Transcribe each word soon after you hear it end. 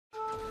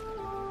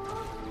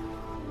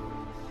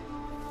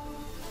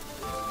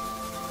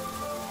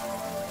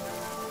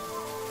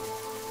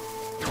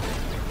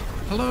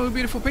Hello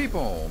beautiful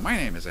people, my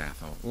name is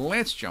Athol.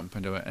 Let's jump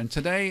into it, and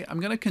today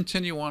I'm going to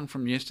continue on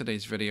from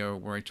yesterday's video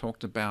where I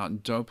talked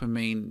about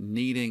dopamine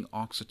needing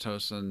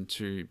oxytocin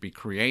to be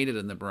created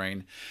in the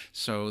brain,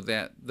 so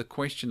that the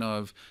question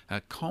of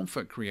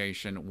comfort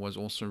creation was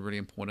also really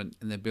important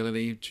in the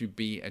ability to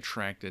be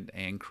attracted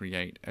and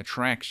create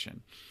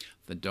attraction.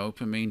 The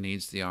dopamine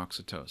needs the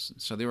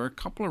oxytocin. So there were a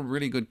couple of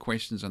really good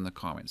questions in the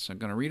comments. So I'm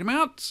going to read them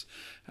out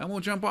and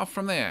we'll jump off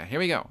from there. Here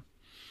we go.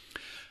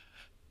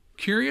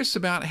 Curious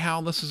about how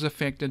this is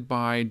affected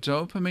by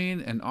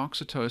dopamine and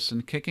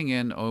oxytocin kicking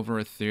in over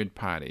a third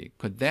party.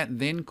 Could that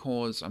then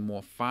cause a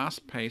more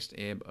fast-paced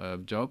ebb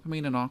of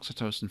dopamine and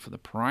oxytocin for the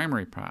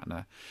primary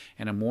partner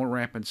and a more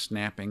rapid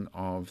snapping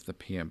of the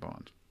pair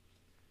bond?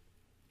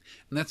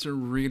 And that's a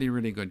really,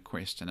 really good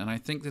question. And I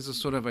think there's a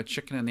sort of a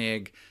chicken and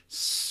egg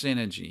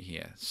synergy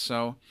here.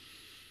 So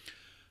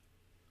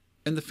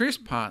in the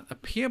first part, a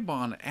pair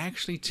bond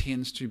actually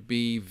tends to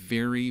be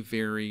very,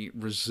 very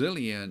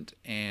resilient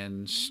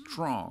and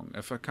strong.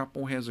 If a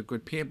couple has a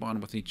good pair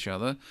bond with each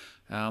other,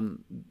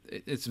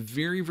 it's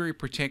very, very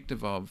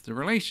protective of the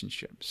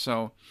relationship.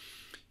 So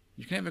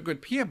you can have a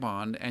good pair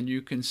bond and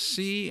you can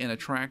see an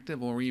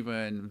attractive or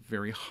even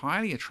very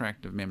highly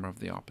attractive member of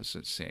the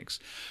opposite sex.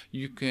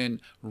 You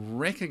can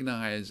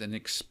recognize and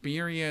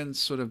experience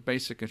sort of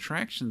basic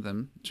attraction to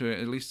them to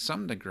at least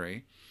some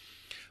degree,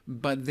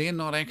 but they're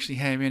not actually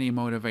have any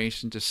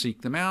motivation to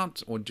seek them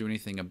out or do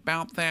anything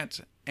about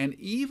that. And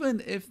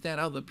even if that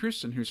other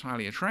person who's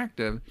highly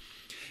attractive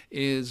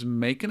is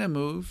making a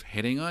move,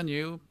 hitting on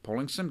you,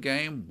 pulling some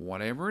game,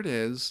 whatever it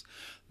is,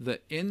 the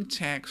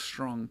intact,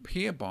 strong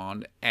pair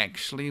bond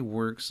actually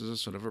works as a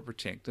sort of a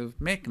protective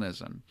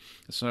mechanism.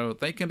 So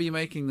they can be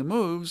making the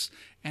moves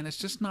and it's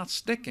just not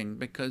sticking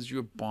because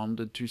you're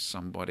bonded to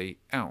somebody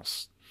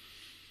else.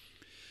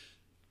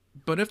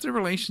 But if the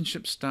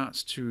relationship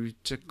starts to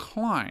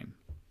decline,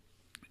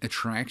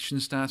 attraction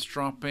starts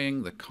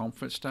dropping, the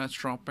comfort starts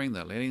dropping,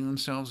 they're letting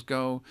themselves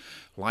go,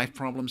 life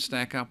problems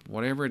stack up,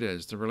 whatever it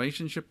is, the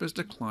relationship is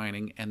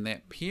declining and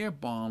that pair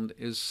bond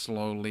is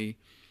slowly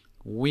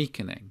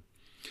weakening.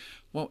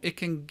 Well, it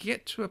can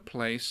get to a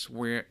place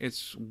where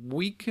it's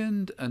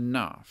weakened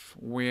enough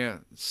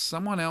where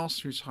someone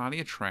else who's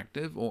highly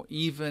attractive or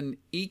even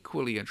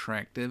equally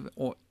attractive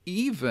or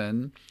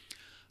even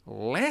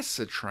less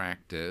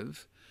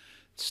attractive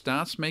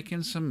starts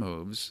making some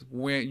moves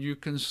where you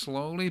can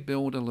slowly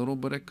build a little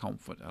bit of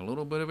comfort, a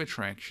little bit of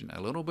attraction,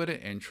 a little bit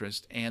of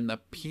interest, and the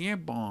pair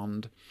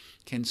bond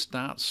can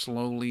start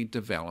slowly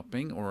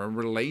developing, or a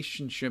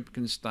relationship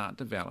can start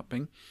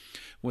developing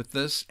with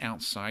this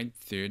outside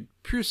third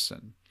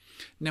person.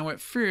 Now at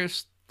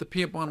first, the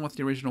pair bond with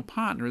the original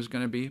partner is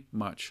going to be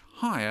much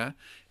higher,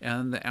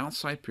 and the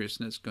outside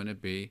person is going to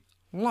be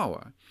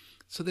lower.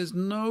 So there's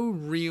no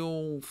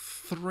real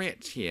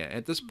threat here.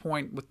 At this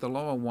point with the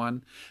lower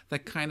one, they're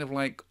kind of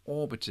like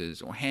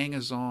orbiters or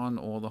hangers-on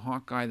or the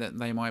hot guy that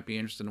they might be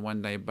interested in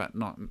one day but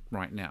not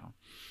right now.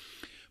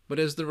 But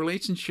as the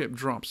relationship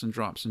drops and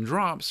drops and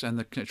drops and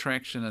the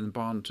attraction and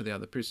bond to the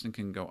other person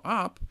can go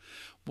up,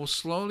 well,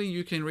 slowly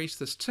you can reach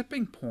this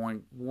tipping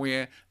point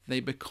where they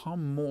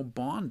become more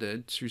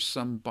bonded to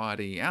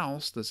somebody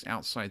else, this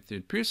outside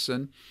third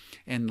person,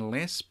 and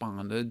less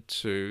bonded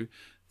to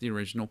the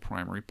original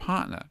primary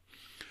partner.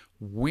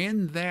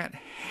 When that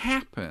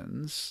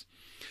happens,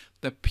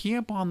 the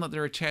pair bond that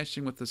they're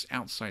attaching with this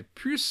outside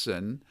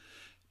person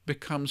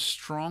becomes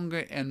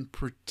stronger and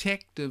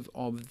protective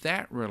of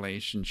that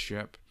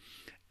relationship,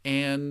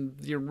 and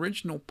the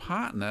original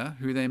partner,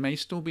 who they may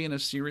still be in a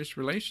serious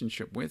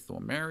relationship with or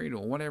married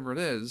or whatever it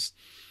is,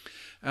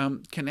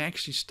 can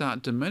actually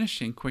start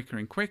diminishing quicker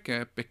and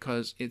quicker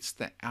because it's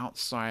the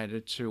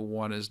outsider to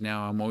what is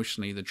now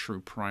emotionally the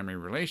true primary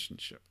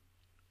relationship.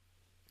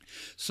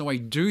 So I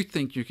do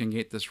think you can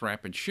get this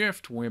rapid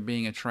shift where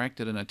being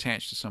attracted and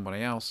attached to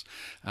somebody else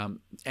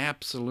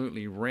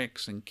absolutely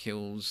wrecks and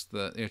kills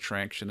the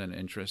attraction and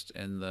interest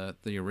in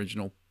the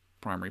original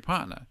primary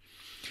partner.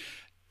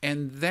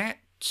 And that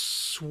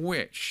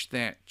switch,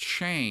 that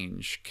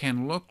change,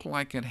 can look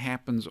like it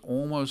happens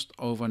almost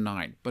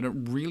overnight, but it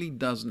really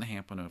doesn't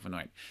happen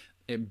overnight.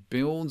 It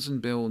builds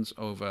and builds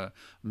over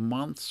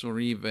months or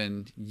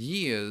even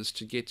years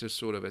to get to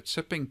sort of a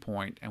tipping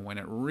point, and when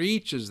it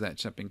reaches that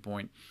tipping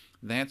point,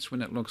 that's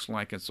when it looks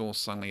like it's all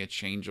suddenly a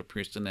change of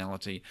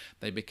personality.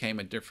 They became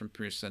a different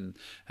person.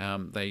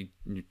 They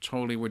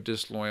totally were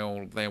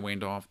disloyal. They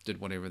went off, did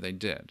whatever they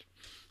did.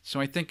 So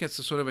I think it's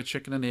a sort of a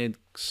chicken and egg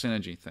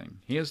synergy thing.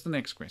 Here's the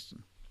next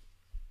question.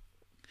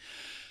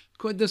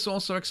 Could this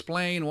also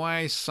explain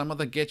why some of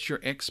the Get Your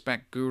Ex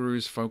Back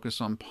gurus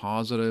focus on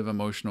positive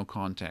emotional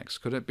contacts?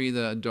 Could it be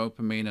the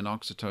dopamine and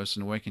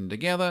oxytocin working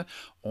together,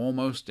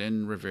 almost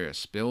in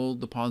reverse?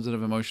 Build the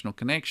positive emotional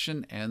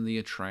connection and the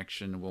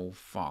attraction will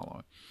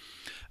follow.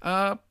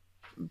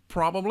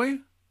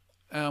 Probably.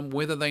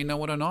 Whether they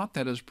know it or not,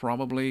 that is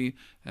probably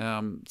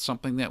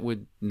something that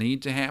would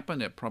need to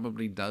happen. It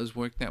probably does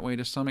work that way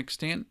to some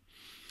extent.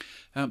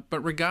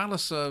 But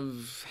regardless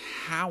of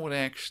how it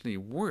actually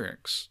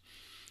works,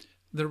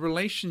 the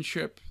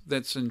relationship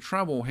that's in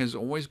trouble has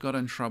always got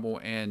in trouble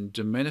and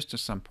diminished to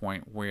some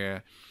point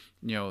where,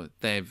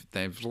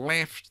 they've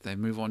left, they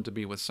move on to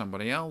be with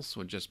somebody else,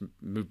 or just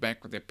move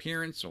back with their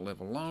parents, or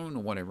live alone,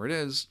 or whatever it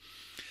is.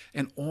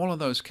 In all of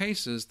those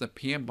cases, the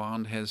pair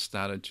bond has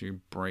started to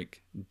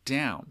break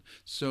down.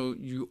 So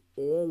you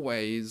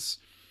always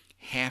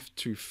have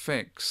to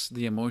fix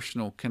the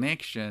emotional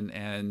connection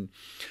and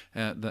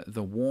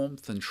the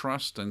warmth and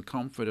trust and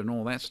comfort and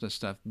all that sort of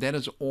stuff. That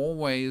is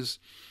always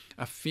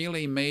a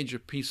fairly major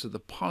piece of the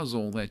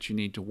puzzle that you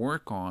need to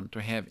work on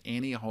to have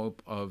any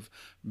hope of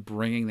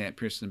bringing that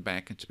person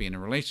back into being in a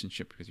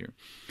relationship with you.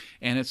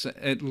 And it's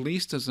at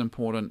least as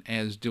important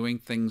as doing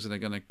things that are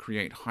going to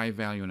create high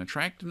value and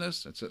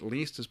attractiveness. It's at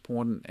least as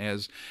important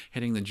as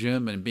hitting the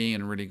gym and being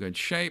in really good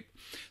shape.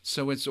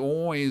 So it's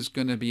always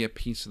going to be a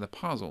piece of the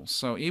puzzle.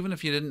 So even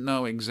if you didn't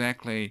know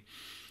exactly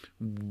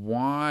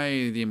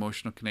why the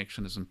emotional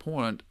connection is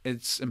important,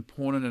 it's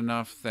important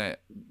enough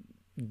that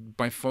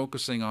by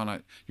focusing on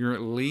it, you're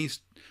at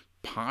least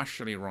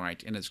partially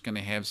right, and it's going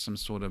to have some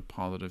sort of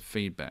positive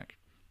feedback,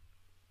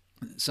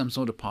 some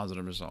sort of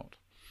positive result.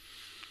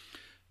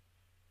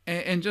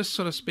 And just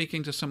sort of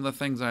speaking to some of the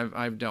things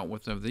I've dealt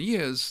with over the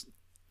years,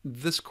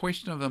 this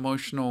question of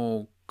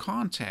emotional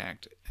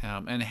contact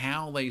and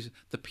how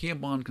the pair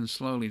bond can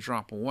slowly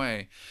drop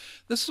away,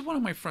 this is one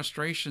of my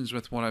frustrations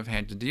with what I've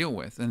had to deal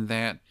with, and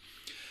that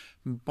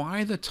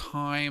by the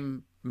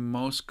time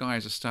most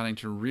guys are starting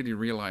to really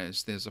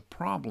realize there's a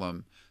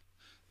problem,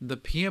 the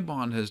pair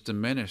bond has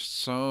diminished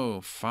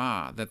so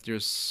far that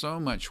there's so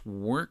much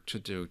work to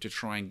do to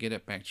try and get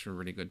it back to a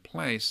really good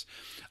place.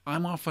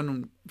 I'm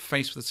often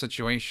faced with a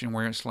situation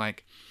where it's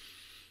like,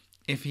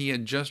 if he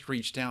had just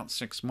reached out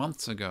 6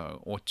 months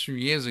ago, or 2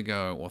 years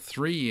ago, or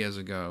 3 years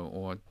ago,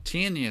 or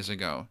 10 years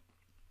ago,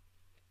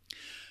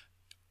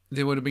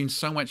 there would have been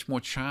so much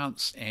more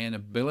chance and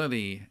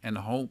ability and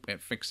hope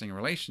at fixing a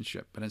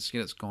relationship. But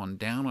instead it's gone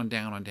down and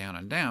down and down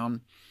and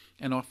down,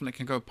 and often it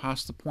can go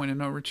past the point of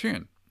no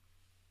return.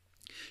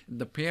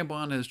 The pair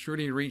bond has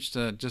truly reached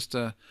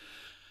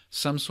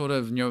some sort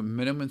of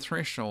minimum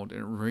threshold.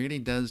 It really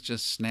does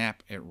just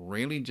snap. It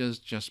really does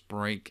just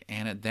break.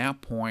 And at that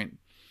point,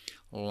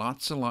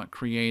 lots of luck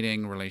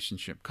creating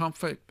relationship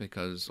comfort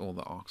because all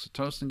the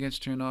oxytocin gets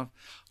turned off.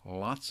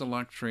 Lots of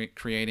luck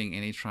creating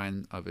any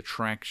kind of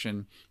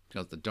attraction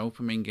because the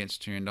dopamine gets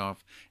turned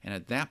off. And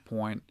at that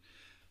point,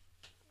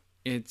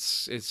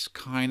 it's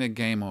kind of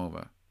game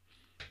over.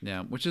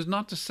 Now, which is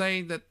not to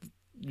say that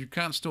you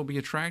can't still be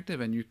attractive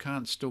and you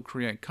can't still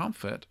create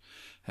comfort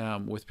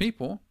with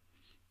people,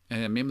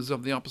 members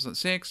of the opposite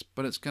sex,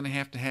 but it's going to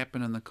have to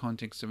happen in the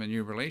context of a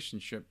new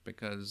relationship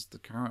because the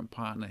current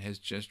partner has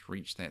just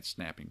reached that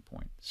snapping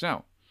point.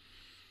 So,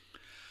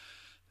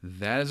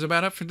 that is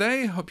about it for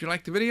today. Hope you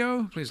liked the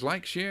video. Please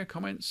like, share,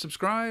 comment,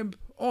 subscribe,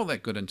 all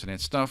that good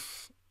internet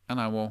stuff, and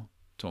I will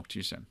talk to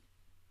you soon.